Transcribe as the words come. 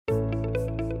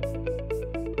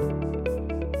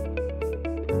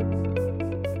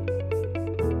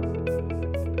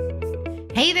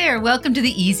Hey there, welcome to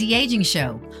the Easy Aging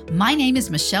Show. My name is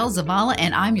Michelle Zavala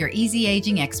and I'm your easy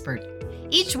aging expert.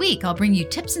 Each week, I'll bring you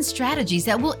tips and strategies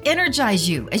that will energize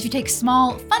you as you take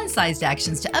small, fun-sized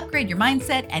actions to upgrade your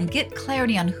mindset and get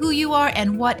clarity on who you are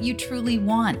and what you truly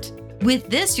want. With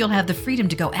this, you'll have the freedom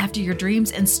to go after your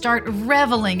dreams and start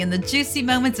reveling in the juicy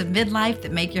moments of midlife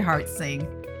that make your heart sing.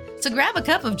 So grab a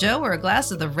cup of Joe or a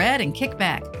glass of the red and kick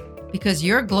back, because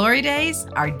your glory days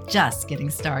are just getting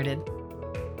started.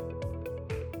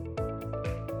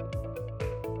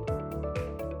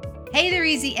 Hey there,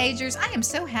 Easy Agers. I am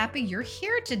so happy you're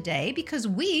here today because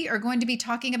we are going to be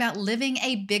talking about living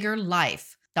a bigger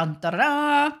life. Dun, da, da,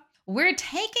 da. We're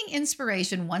taking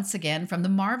inspiration once again from the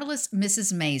marvelous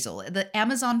Mrs. Maisel, the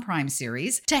Amazon Prime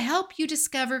series, to help you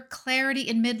discover clarity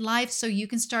in midlife so you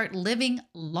can start living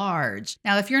large.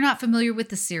 Now, if you're not familiar with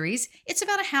the series, it's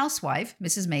about a housewife,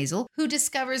 Mrs. Maisel, who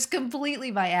discovers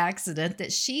completely by accident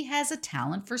that she has a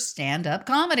talent for stand-up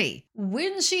comedy.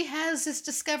 When she has this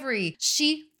discovery,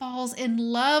 she falls in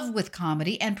love with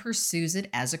comedy and pursues it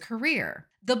as a career.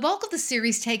 The bulk of the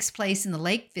series takes place in the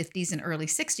late 50s and early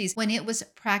 60s when it was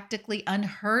practically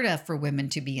unheard of for women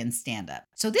to be in stand-up.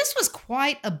 So this was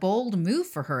quite a bold move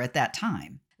for her at that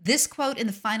time. This quote in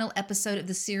the final episode of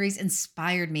the series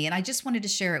inspired me, and I just wanted to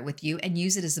share it with you and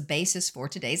use it as a basis for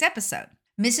today's episode.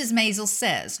 Mrs. Maisel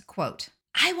says, quote,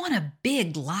 "I want a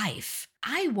big life.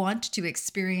 I want to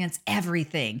experience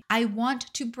everything. I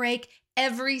want to break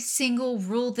every single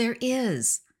rule there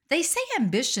is. They say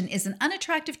ambition is an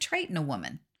unattractive trait in a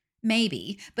woman.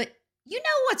 Maybe, but you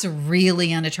know what's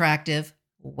really unattractive?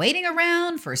 Waiting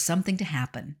around for something to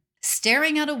happen.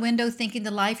 Staring out a window thinking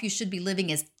the life you should be living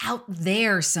is out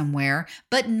there somewhere,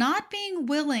 but not being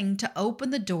willing to open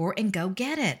the door and go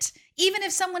get it, even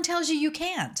if someone tells you you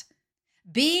can't.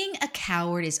 Being a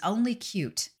coward is only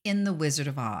cute in The Wizard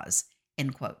of Oz."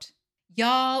 End quote.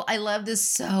 Y'all, I love this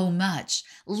so much.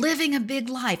 Living a big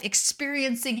life,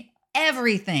 experiencing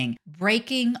everything,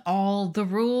 breaking all the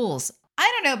rules. I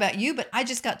don't know about you, but I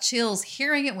just got chills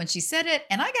hearing it when she said it,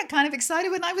 and I got kind of excited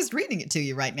when I was reading it to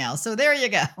you right now. So there you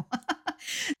go.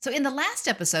 So in the last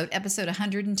episode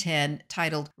 110,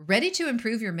 titled Ready to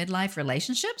Improve Your Midlife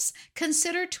Relationships,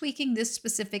 consider tweaking this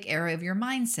specific area of your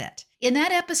mindset. In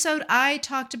that episode, I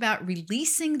talked about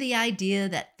releasing the idea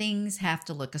that things have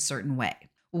to look a certain way.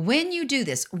 When you do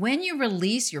this, when you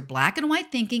release your black and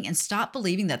white thinking and stop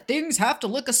believing that things have to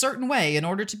look a certain way in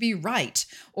order to be right,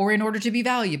 or in order to be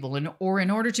valuable, or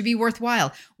in order to be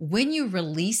worthwhile, when you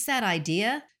release that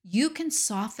idea, you can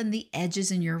soften the edges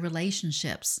in your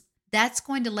relationships. That's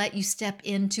going to let you step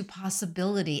into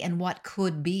possibility and what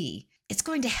could be. It's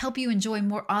going to help you enjoy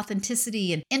more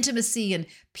authenticity and intimacy and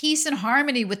peace and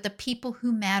harmony with the people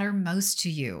who matter most to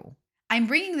you. I'm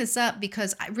bringing this up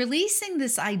because releasing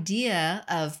this idea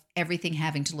of everything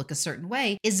having to look a certain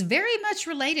way is very much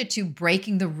related to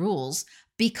breaking the rules,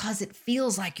 because it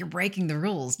feels like you're breaking the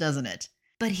rules, doesn't it?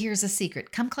 But here's a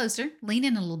secret. Come closer, lean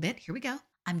in a little bit. Here we go.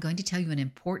 I'm going to tell you an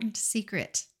important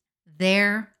secret.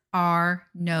 There are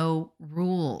no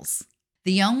rules.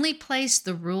 The only place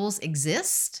the rules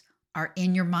exist are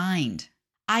in your mind.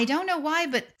 I don't know why,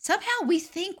 but somehow we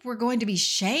think we're going to be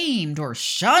shamed or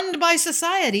shunned by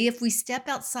society if we step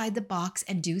outside the box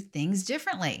and do things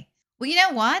differently. Well, you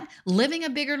know what? Living a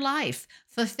bigger life,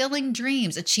 fulfilling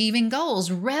dreams, achieving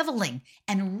goals, reveling,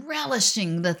 and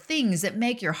relishing the things that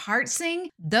make your heart sing,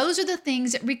 those are the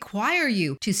things that require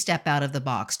you to step out of the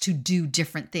box, to do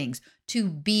different things, to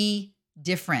be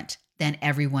different than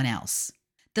everyone else.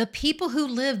 The people who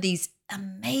live these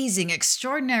amazing,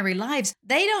 extraordinary lives,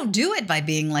 they don't do it by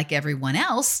being like everyone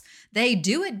else. They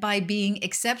do it by being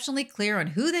exceptionally clear on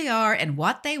who they are and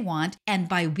what they want, and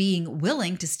by being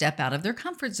willing to step out of their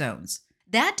comfort zones.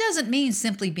 That doesn't mean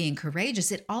simply being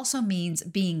courageous. It also means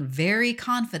being very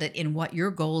confident in what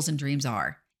your goals and dreams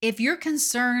are. If you're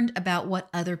concerned about what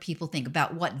other people think,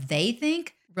 about what they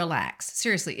think, relax.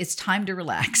 Seriously, it's time to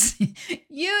relax.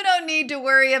 You don't need to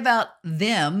worry about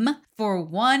them for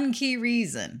one key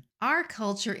reason. Our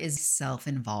culture is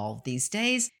self-involved these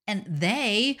days, and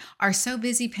they are so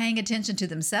busy paying attention to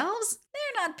themselves,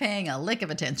 they're not paying a lick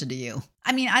of attention to you.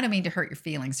 I mean, I don't mean to hurt your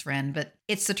feelings, friend, but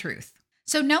it's the truth.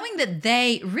 So knowing that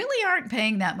they really aren't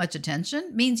paying that much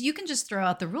attention means you can just throw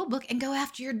out the rule book and go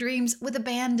after your dreams with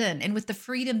abandon and with the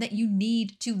freedom that you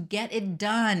need to get it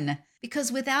done.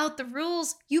 Because without the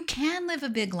rules, you can live a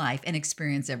big life and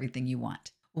experience everything you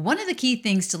want. One of the key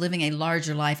things to living a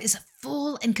larger life is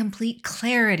full and complete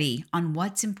clarity on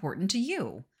what's important to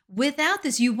you. Without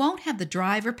this, you won't have the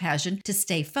drive or passion to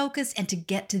stay focused and to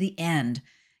get to the end.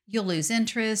 You'll lose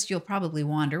interest, you'll probably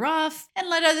wander off, and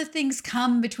let other things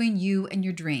come between you and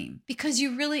your dream because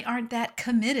you really aren't that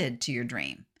committed to your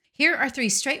dream. Here are 3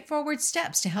 straightforward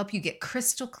steps to help you get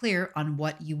crystal clear on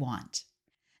what you want.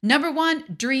 Number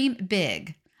 1, dream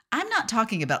big. I'm not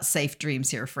talking about safe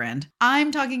dreams here, friend.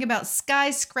 I'm talking about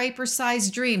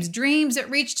skyscraper-sized dreams, dreams that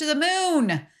reach to the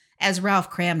moon, as Ralph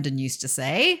Cramden used to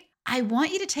say. I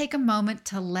want you to take a moment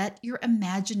to let your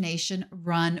imagination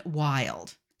run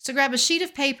wild. So grab a sheet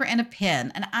of paper and a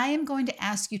pen, and I am going to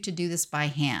ask you to do this by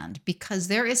hand because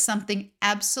there is something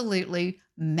absolutely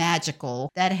magical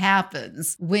that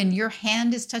happens when your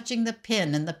hand is touching the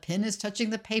pen and the pen is touching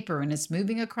the paper and it's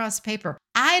moving across paper.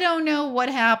 I don't know what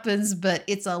happens, but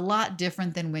it's a lot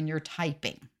different than when you're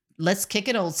typing. Let's kick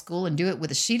it old school and do it with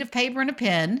a sheet of paper and a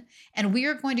pen. And we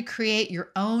are going to create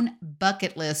your own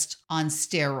bucket list on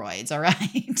steroids, all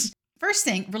right? First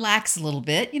thing, relax a little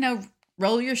bit.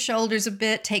 Roll your shoulders a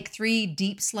bit. Take 3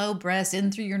 deep, slow breaths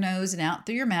in through your nose and out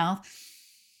through your mouth.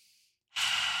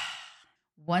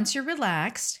 Once you're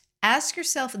relaxed, ask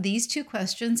yourself these 2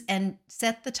 questions and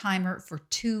set the timer for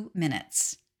 2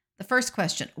 minutes. The first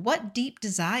question, what deep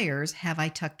desires have I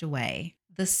tucked away?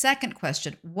 The second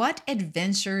question, what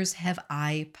adventures have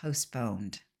I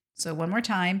postponed? So one more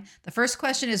time. The first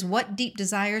question is, what deep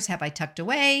desires have I tucked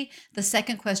away? The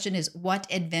second question is, what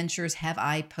adventures have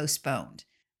I postponed?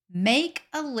 Make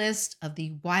a list of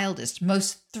the wildest,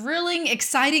 most thrilling,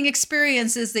 exciting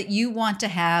experiences that you want to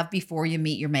have before you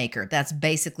meet your maker. That's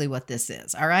basically what this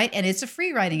is, all right? And it's a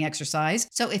free writing exercise.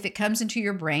 So if it comes into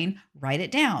your brain, write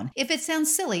it down. If it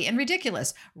sounds silly and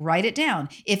ridiculous, write it down.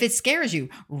 If it scares you,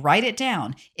 write it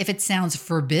down. If it sounds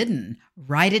forbidden,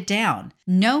 write it down.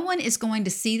 No one is going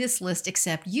to see this list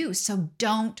except you, so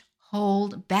don't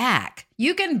hold back.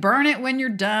 You can burn it when you're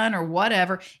done or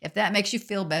whatever, if that makes you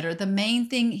feel better. The main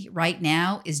thing right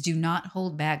now is do not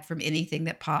hold back from anything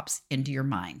that pops into your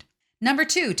mind. Number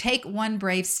 2, take one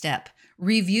brave step.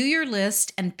 Review your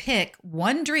list and pick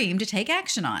one dream to take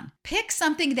action on. Pick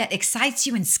something that excites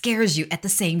you and scares you at the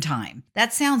same time.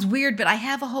 That sounds weird, but I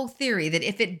have a whole theory that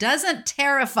if it doesn't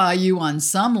terrify you on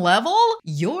some level,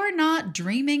 you're not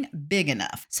dreaming big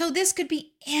enough. So this could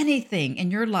be anything in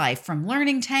your life, from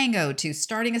learning tango to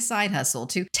starting a side hustle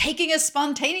to taking a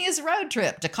spontaneous road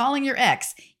trip to calling your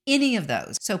ex, any of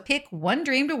those. So pick one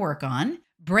dream to work on.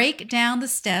 Break down the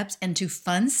steps into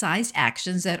fun-sized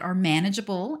actions that are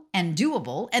manageable and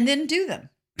doable, and then do them.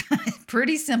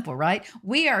 Pretty simple, right?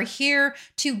 We are here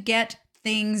to get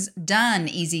things done,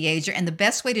 Easy Ager, and the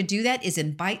best way to do that is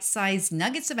in bite-sized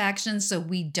nuggets of action so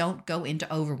we don't go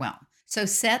into overwhelm. So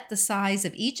set the size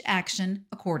of each action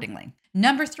accordingly.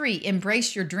 Number 3,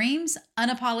 embrace your dreams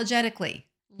unapologetically.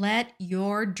 Let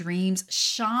your dreams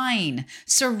shine.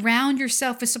 Surround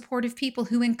yourself with supportive people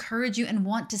who encourage you and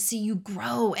want to see you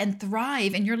grow and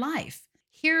thrive in your life.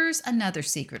 Here's another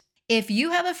secret. If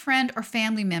you have a friend or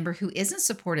family member who isn't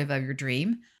supportive of your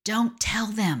dream, don't tell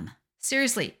them.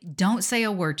 Seriously, don't say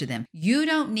a word to them. You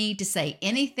don't need to say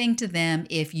anything to them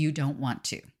if you don't want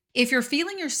to. If you're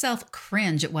feeling yourself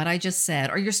cringe at what I just said,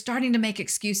 or you're starting to make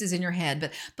excuses in your head,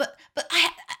 but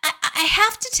I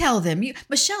have to tell them,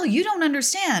 Michelle, you don't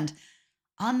understand.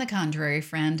 On the contrary,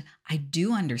 friend, I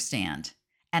do understand.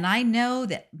 And I know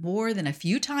that more than a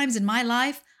few times in my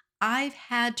life, I've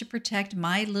had to protect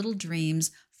my little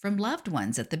dreams from loved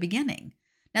ones at the beginning.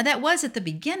 Now, that was at the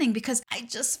beginning because I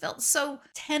just felt so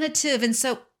tentative and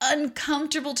so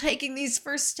uncomfortable taking these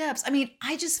first steps.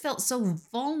 I just felt so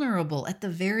vulnerable at the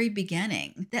very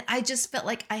beginning that I just felt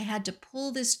like I had to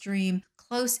pull this dream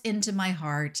close into my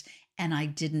heart, and I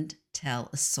didn't tell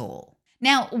a soul.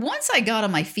 Now, once I got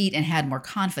on my feet and had more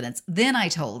confidence, then I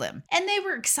told them. And they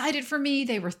were excited for me.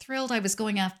 They were thrilled I was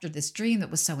going after this dream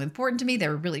that was so important to me. They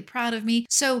were really proud of me.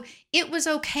 So it was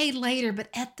okay later, but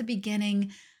at the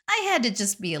beginning, I had to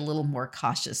just be a little more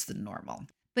cautious than normal.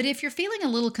 But if you're feeling a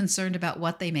little concerned about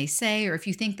what they may say, or if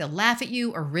you think they'll laugh at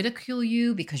you or ridicule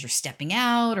you because you're stepping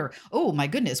out, or, oh my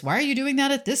goodness, why are you doing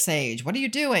that at this age? What are you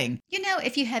doing?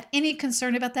 If you have any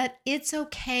concern about that, it's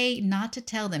okay not to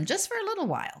tell them just for a little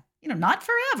while. Not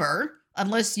forever,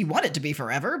 unless you want it to be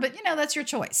forever, but that's your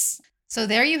choice. So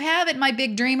there you have it, my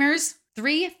big dreamers.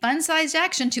 3 fun-sized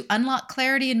actions to unlock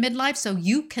clarity in midlife so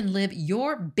you can live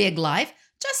your big life,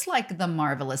 just like the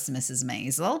marvelous Mrs.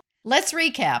 Maisel. Let's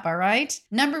recap, all right?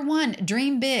 Number 1,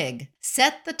 dream big.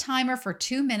 Set the timer for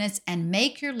 2 minutes and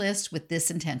make your list with this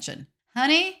intention.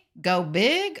 Honey, go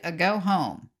big or go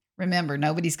home. Remember,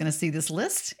 nobody's going to see this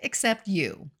list except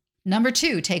you. Number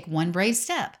 2, take one brave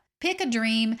step. Pick a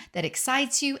dream that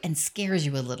excites you and scares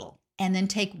you a little, and then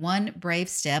take one brave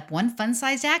step, one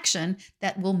fun-sized action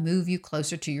that will move you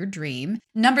closer to your dream.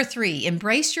 Number 3,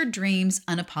 embrace your dreams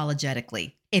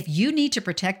unapologetically. If you need to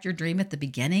protect your dream at the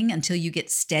beginning until you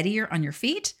get steadier on your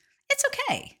feet, it's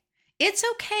okay. It's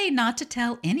okay not to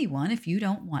tell anyone if you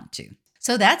don't want to.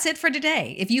 So that's it for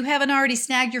today. If you haven't already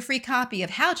snagged your free copy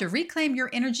of How to Reclaim Your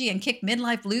Energy and Kick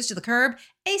Midlife Blues to the Curb,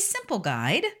 a simple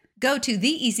guide, go to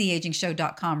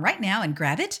theeasyagingshow.com right now and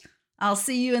grab it. I'll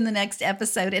see you in the next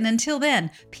episode. And until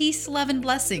then, peace, love, and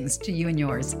blessings to you and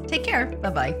yours. Take care.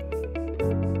 Bye-bye.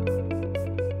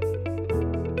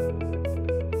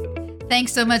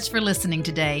 Thanks so much for listening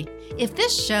today. If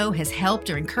this show has helped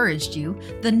or encouraged you,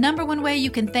 the number one way you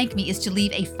can thank me is to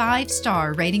leave a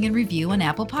 5-star rating and review on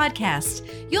Apple Podcasts.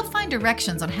 You'll find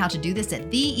directions on how to do this at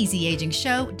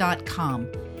theeasyagingshow.com.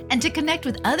 And to connect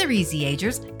with other Easy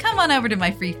Agers, come on over to my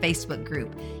free Facebook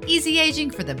group, Easy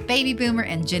Aging for the Baby Boomer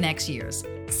and Gen X years.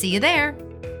 See you there.